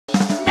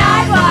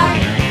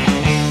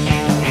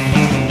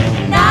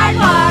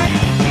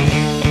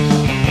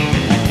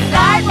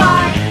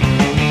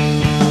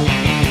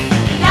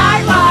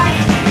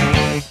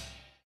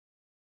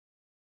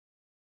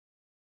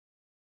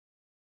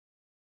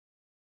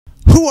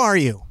Who are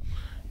you?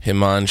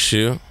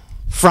 Himanshu.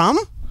 From?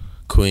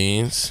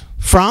 Queens.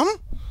 From?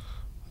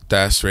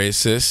 Das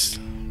Racist.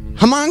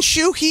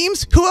 Himanshu,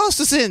 Heems. Who else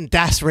is in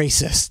Das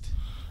Racist?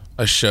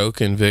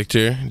 Ashok and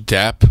Victor.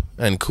 Dap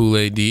and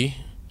Kool-Aid.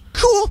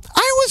 Cool.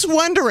 I was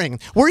wondering,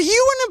 were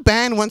you in a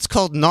band once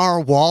called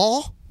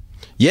Nardwuar?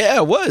 Yeah,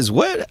 I was.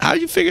 What? How'd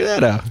you figure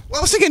that out? Well,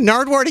 I was thinking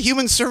Nardwuar to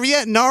Human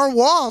Serviette,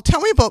 Nardwuar.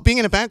 Tell me about being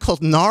in a band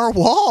called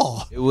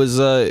Nardwuar. It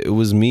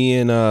was me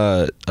and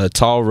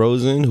Tall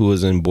Rosen, who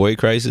was in Boy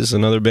Crisis,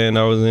 another band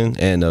I was in,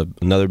 and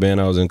another band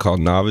I was in called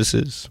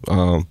Novices.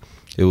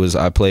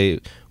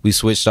 We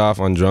switched off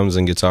on drums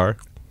and guitar.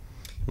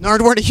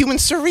 Nardwuar to Human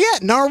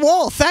Serviette,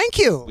 Nardwuar. Thank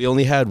you. We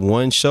only had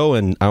one show,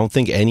 and I don't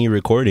think any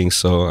recordings,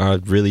 so I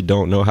really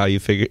don't know how you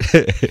figured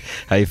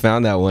how you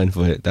found that one,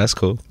 but that's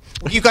cool.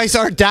 You guys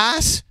are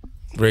Das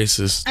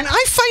Racist. And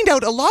I find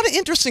out a lot of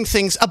interesting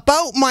things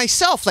about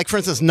myself, like, for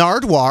instance,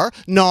 Nardwuar,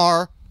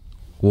 Nardwuar,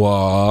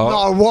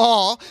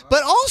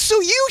 but also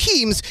you,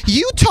 Heems.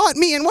 You taught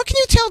me, and what can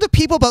you tell the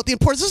people about the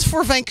importance? This is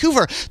for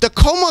Vancouver, the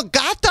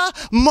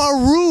Komagata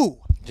Maru.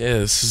 Yeah,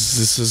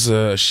 this is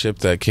a ship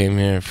that came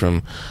here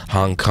from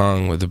Hong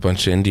Kong with a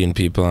bunch of Indian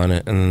people on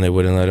it, and then they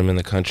wouldn't let him in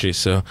the country,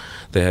 so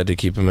they had to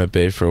keep him at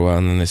bay for a while,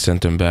 and then they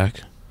sent him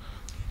back.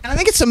 And I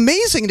think it's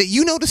amazing that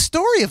you know the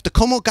story of the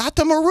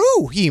Komagata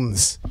Maru,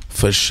 Heems.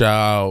 For sure.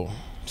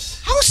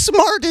 How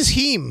smart is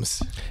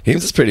Heems?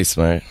 Heems is pretty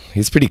smart.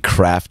 He's pretty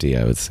crafty,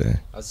 I would say.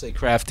 I'd say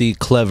crafty,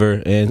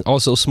 clever, and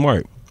also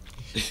smart.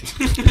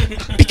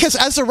 Because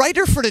as a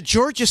writer for the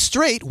Georgia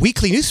Straight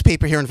weekly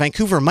newspaper here in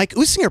Vancouver, Mike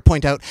Usinger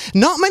pointed out,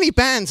 not many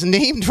bands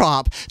name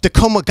drop the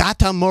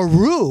Komagata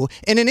Maru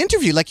in an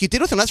interview like you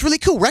did with him. That's really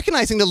cool,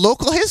 recognizing the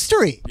local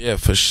history. Yeah,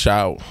 for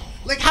sure.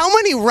 Like, how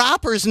many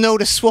rappers know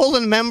the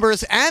Swollen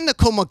Members and the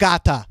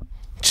Komagata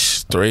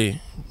 3.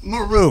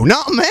 Maru?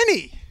 Not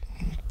many.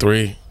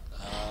 3.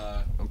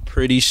 I'm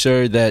pretty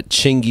sure that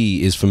Chingy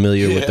is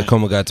familiar with the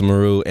Komagata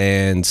Maru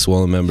and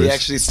Swollen Members. He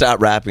actually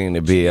stopped rapping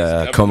to be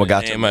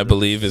Komagata. Name, I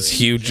believe, is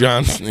Hugh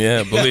Johnson.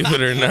 Yeah, believe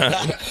it or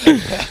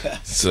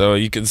not. So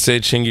you could say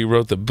Chingy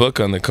wrote the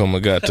book on the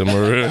Komagata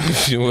Maru,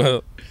 if you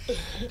will.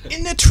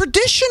 In the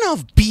tradition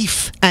of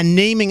beef and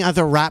naming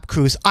other rap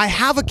crews, I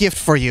have a gift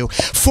for you.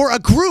 For a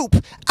group,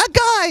 a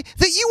guy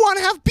that you want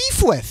to have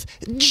beef with.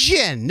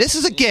 Jin, this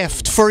is a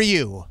gift for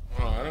you.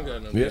 Oh, I don't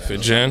got no beef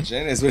with Jen.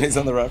 Jen is when he's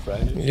on the Rough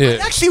Riders. Yeah.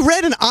 I actually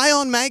read in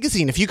Ion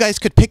magazine, if you guys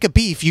could pick a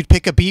beef, you'd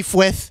pick a beef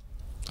with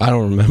I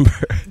don't remember.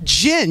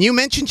 Jin. You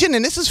mentioned Jin,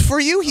 and this is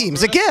for you,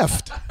 Heems, a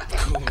gift.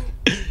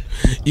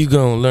 You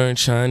gonna learn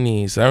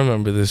Chinese. I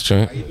remember this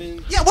joint.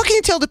 Yeah, what can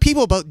you tell the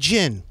people about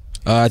Jin?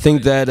 I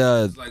think that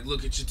Like,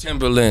 look at your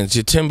Timberlands.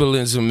 Your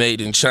Timberlands are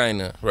made in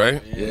China,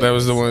 right? Yeah, that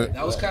was the one.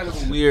 that was kind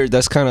of weird.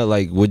 That's kind of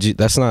like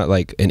that's not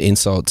like an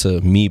insult to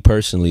me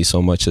personally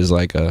so much as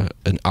like an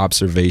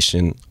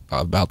observation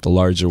about the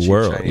larger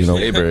world, Chinese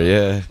labor,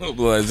 yeah.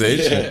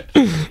 Globalization.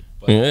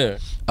 Yeah.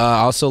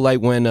 I also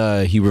like when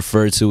he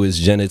referred to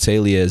his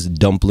genitalia as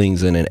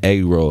dumplings and an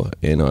egg roll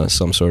in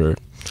some sort of,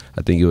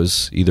 I think it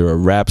was either a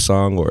rap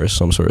song or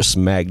some sort of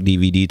smack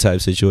DVD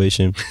type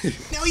situation.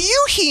 Now,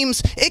 you,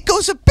 Heems, it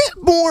goes a bit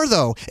more,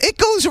 though. It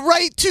goes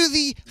right to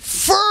the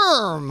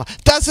firm,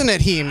 doesn't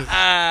it, Heems?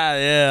 Ah,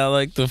 yeah, I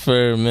like the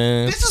fur,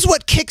 man. This is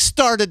what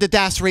kick-started the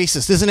Das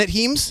Racist, isn't it,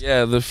 Heems?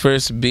 Yeah, the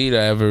first beat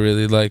I ever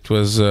really liked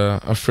was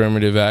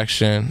Affirmative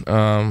Action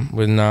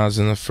with Nas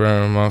and the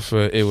Firm off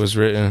of It Was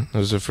Written. It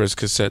was the first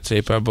cassette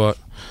tape I bought,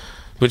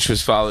 which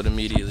was followed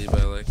immediately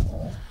by, like,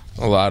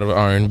 a lot of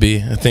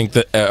R&B. I think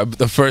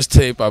the first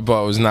tape I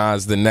bought was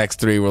Nas. The next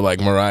 3 were like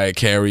Mariah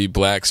Carey,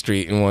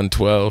 Blackstreet, and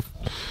 112.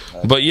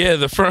 But yeah,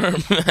 the Firm.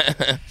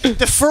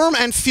 The Firm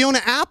and Fiona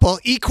Apple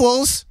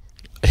equals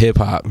Hip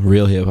hop,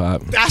 real hip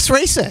hop. Das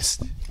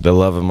Racist. The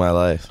love of my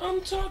life.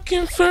 I'm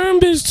talking firm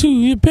biz to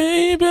you,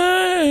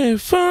 baby.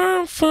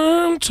 Firm,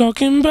 firm,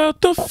 talking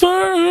about the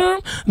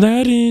firm.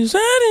 That is.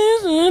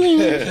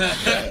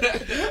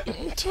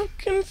 I'm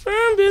talking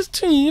firm biz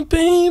to you,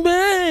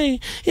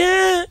 baby.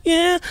 Yeah,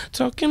 yeah,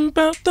 talking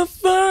about the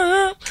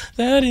firm.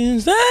 That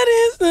is.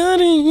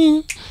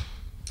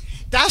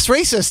 Das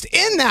Racist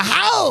in the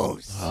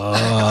house.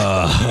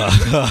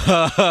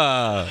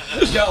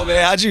 Yo,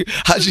 man, how'd you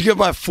get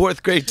my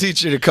 4th grade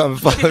teacher to come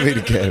and follow me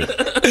to Canada?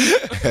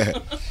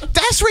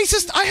 Das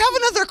Racist, I have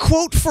another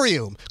quote for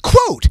you.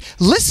 Quote,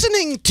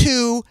 listening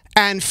to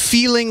and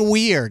feeling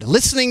weird.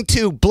 Listening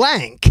to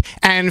blank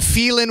and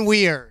feeling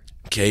weird.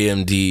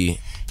 KMD.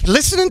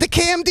 Listening to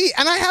KMD,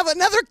 and I have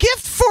another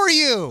gift for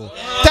you.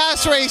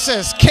 Das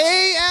Racist,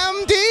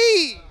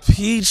 KMD.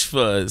 Peach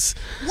Fuzz.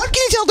 What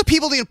can you tell the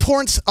people the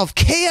importance of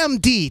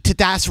KMD to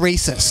Das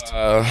Racist?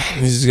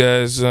 These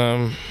guys,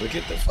 Look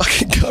at the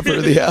fucking cover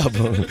of the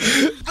album.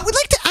 I would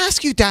like to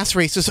ask you, Das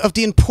Racist, of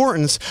the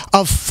importance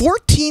of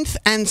 14th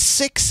and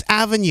 6th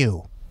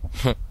Avenue.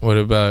 what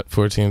about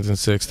 14th and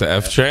 6th, the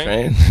F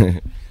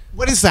train?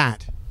 What is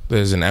that?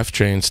 There's an F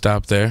train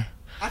stop there.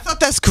 I thought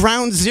that's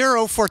ground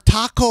zero for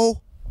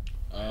Taco.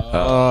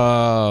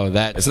 Oh,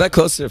 that Isn't that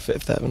closer to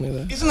 5th Avenue,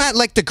 though? Isn't that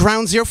like the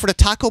ground zero for the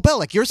Taco Bell?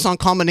 Like your song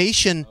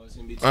combination.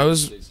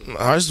 Ours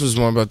was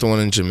more about the one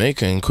in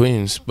Jamaica in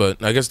Queens,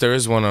 but I guess there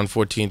is one on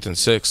 14th and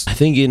 6th. I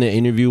think in an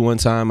interview one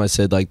time I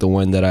said like the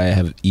one that I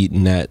have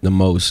eaten at the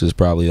most is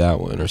probably that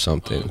one or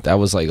something. That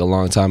was like a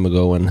long time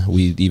ago when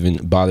we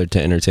even bothered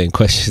to entertain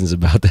questions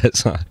about that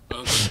song.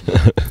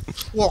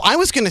 Well, I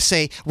was going to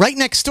say, right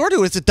next door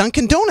to it is a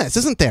Dunkin' Donuts,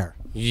 isn't there?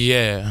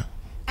 Yeah.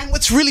 And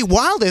what's really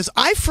wild is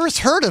I first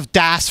heard of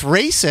Das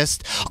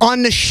Racist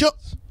on the show.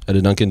 At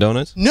a Dunkin'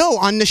 Donuts? No,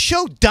 on the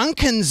show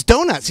Dunkin's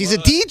Donuts. He's a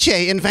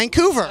DJ in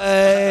Vancouver.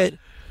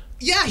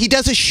 Yeah, he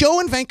does a show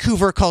in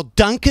Vancouver called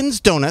Dunkin's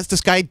Donuts.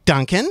 This guy,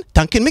 Duncan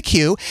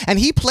McHugh, and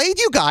he played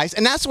you guys,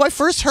 and that's how I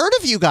first heard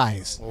of you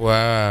guys.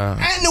 Wow.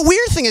 And the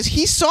weird thing is,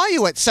 he saw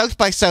you at South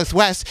by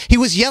Southwest. He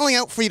was yelling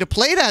out for you to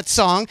play that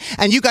song,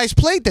 and you guys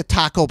played the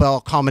Taco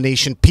Bell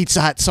combination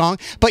Pizza Hut song,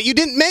 but you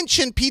didn't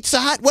mention Pizza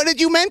Hut. What did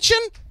you mention?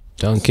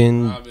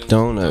 Dunkin'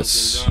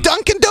 Donuts.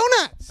 Dunkin'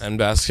 Donuts. And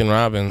Baskin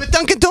Robbins. But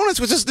Dunkin' Donuts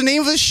was just the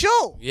name of the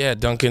show. Yeah,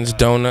 Dunkin'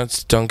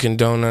 Donuts,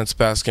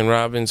 Baskin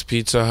Robbins,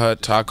 Pizza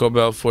Hut, Taco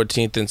Bell,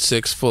 14th and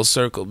 6th, full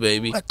circle,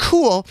 baby.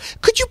 Cool.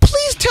 Could you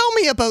please tell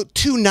me about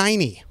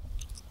 $2.90?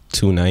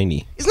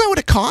 $2.90. Isn't that what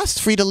it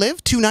costs for you to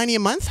live? $2.90 a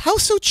month? How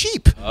so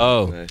cheap?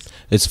 Oh, nice.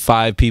 It's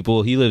 5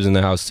 people. He lives in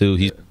the house too.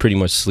 He pretty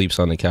much sleeps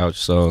on the couch.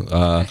 So,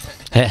 I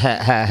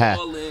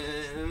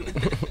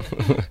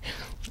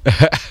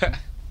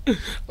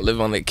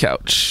live on the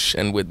couch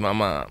and with my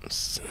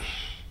moms.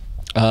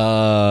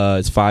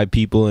 It's 5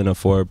 people in a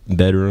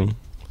 4-bedroom.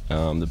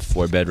 The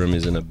 4-bedroom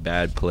is in a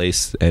bad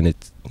place, and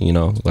it's, you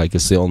know, like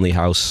it's the only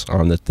house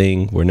on the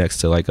thing. We're next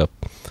to like a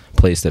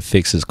place that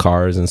fixes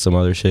cars and some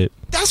other shit.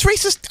 That's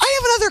racist. I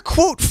have another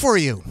quote for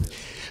you.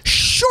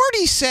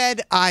 Shorty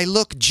said, "I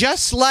look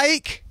just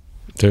like."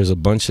 There's a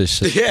bunch of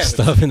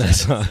stuff in that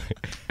song.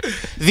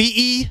 The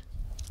E.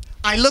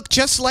 I look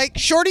just like.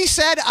 Shorty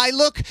said, "I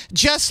look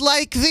just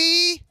like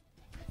the."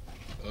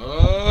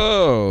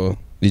 Oh,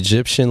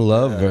 Egyptian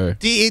lover.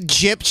 The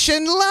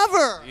Egyptian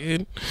lover.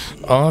 Dude,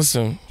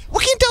 awesome.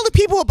 What can you tell the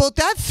people about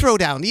that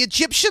throwdown? The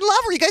Egyptian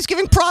lover. You guys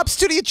giving props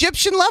to the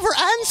Egyptian lover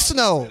and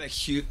Snow.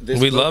 This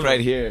We book love right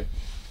it. here.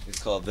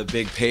 It's called The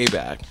Big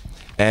Payback.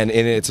 And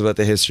in it, it's about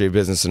the history of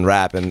business and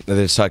rap. And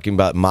they're talking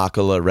about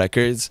Makala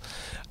Records,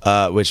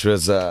 which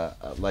was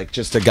like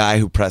just a guy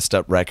who pressed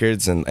up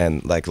records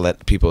and like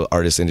let people,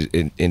 artists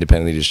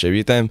independently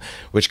distribute them,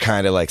 which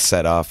kind of like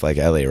set off like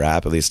LA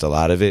rap, at least a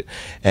lot of it.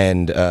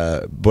 And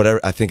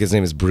whatever, I think his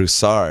name is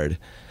Broussard.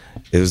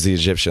 It was the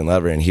Egyptian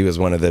lover, and he was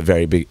one of the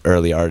very big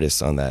early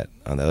artists on that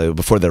label,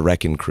 before the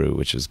Wrecking Crew,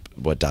 which is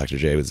what Dr.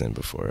 J was in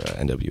before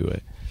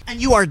NWA.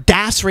 And you are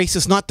Das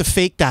Racist, not the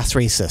fake Das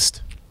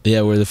Racist.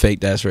 Yeah, we're the fake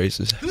Das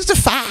Racist. Who's the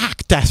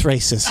fact Das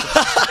Racist?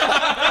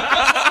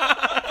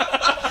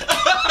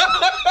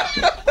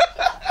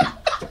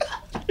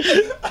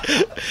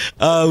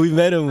 We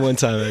met him one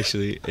time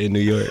actually in New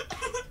York.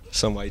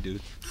 Some white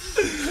dude.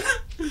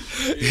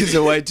 He's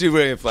a white dude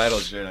wearing a flannel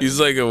shirt. He's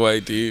like a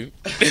white dude.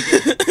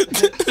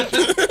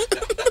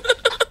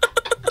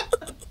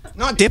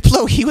 Not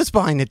Diplo, he was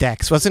behind the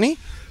decks, wasn't he?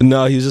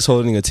 No, he was just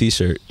holding a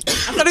T-shirt. I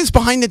thought he was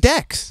behind the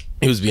decks.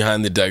 He was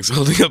behind the decks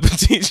holding up a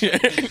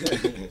t-shirt.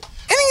 Anything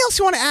else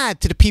you want to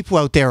add to the people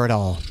out there at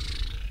all?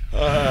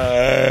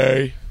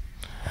 Hi.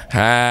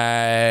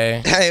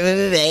 Hi. I'm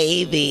a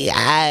baby.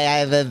 I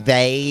am a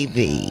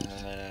baby.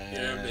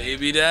 You're a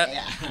baby, Dad?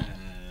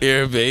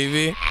 You're a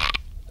baby?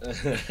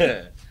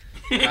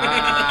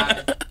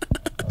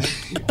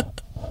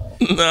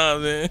 Nah,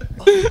 man.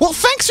 Well,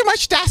 thanks so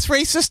much, Das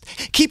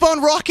Racist. Keep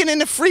on rocking in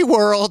the free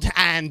world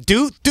and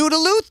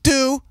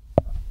doot-doot-a-loot-doo.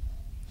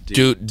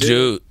 Doot,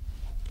 doot.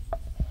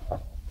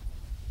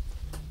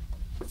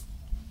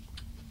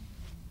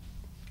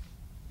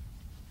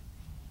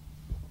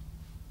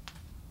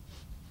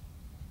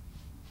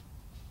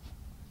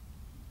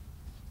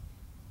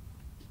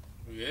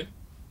 We good?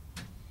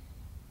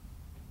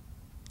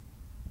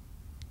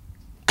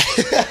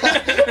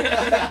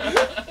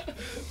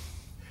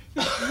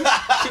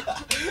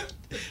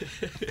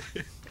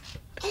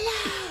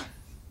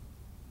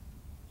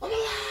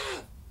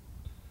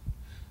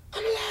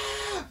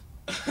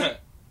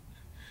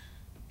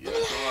 Yo,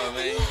 come on,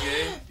 man. You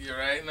good? You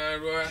alright,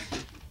 Nardwuar?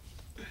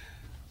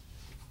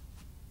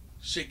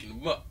 Shaking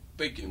them up,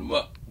 baking them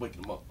up,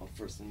 waking them up. I'm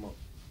first them up.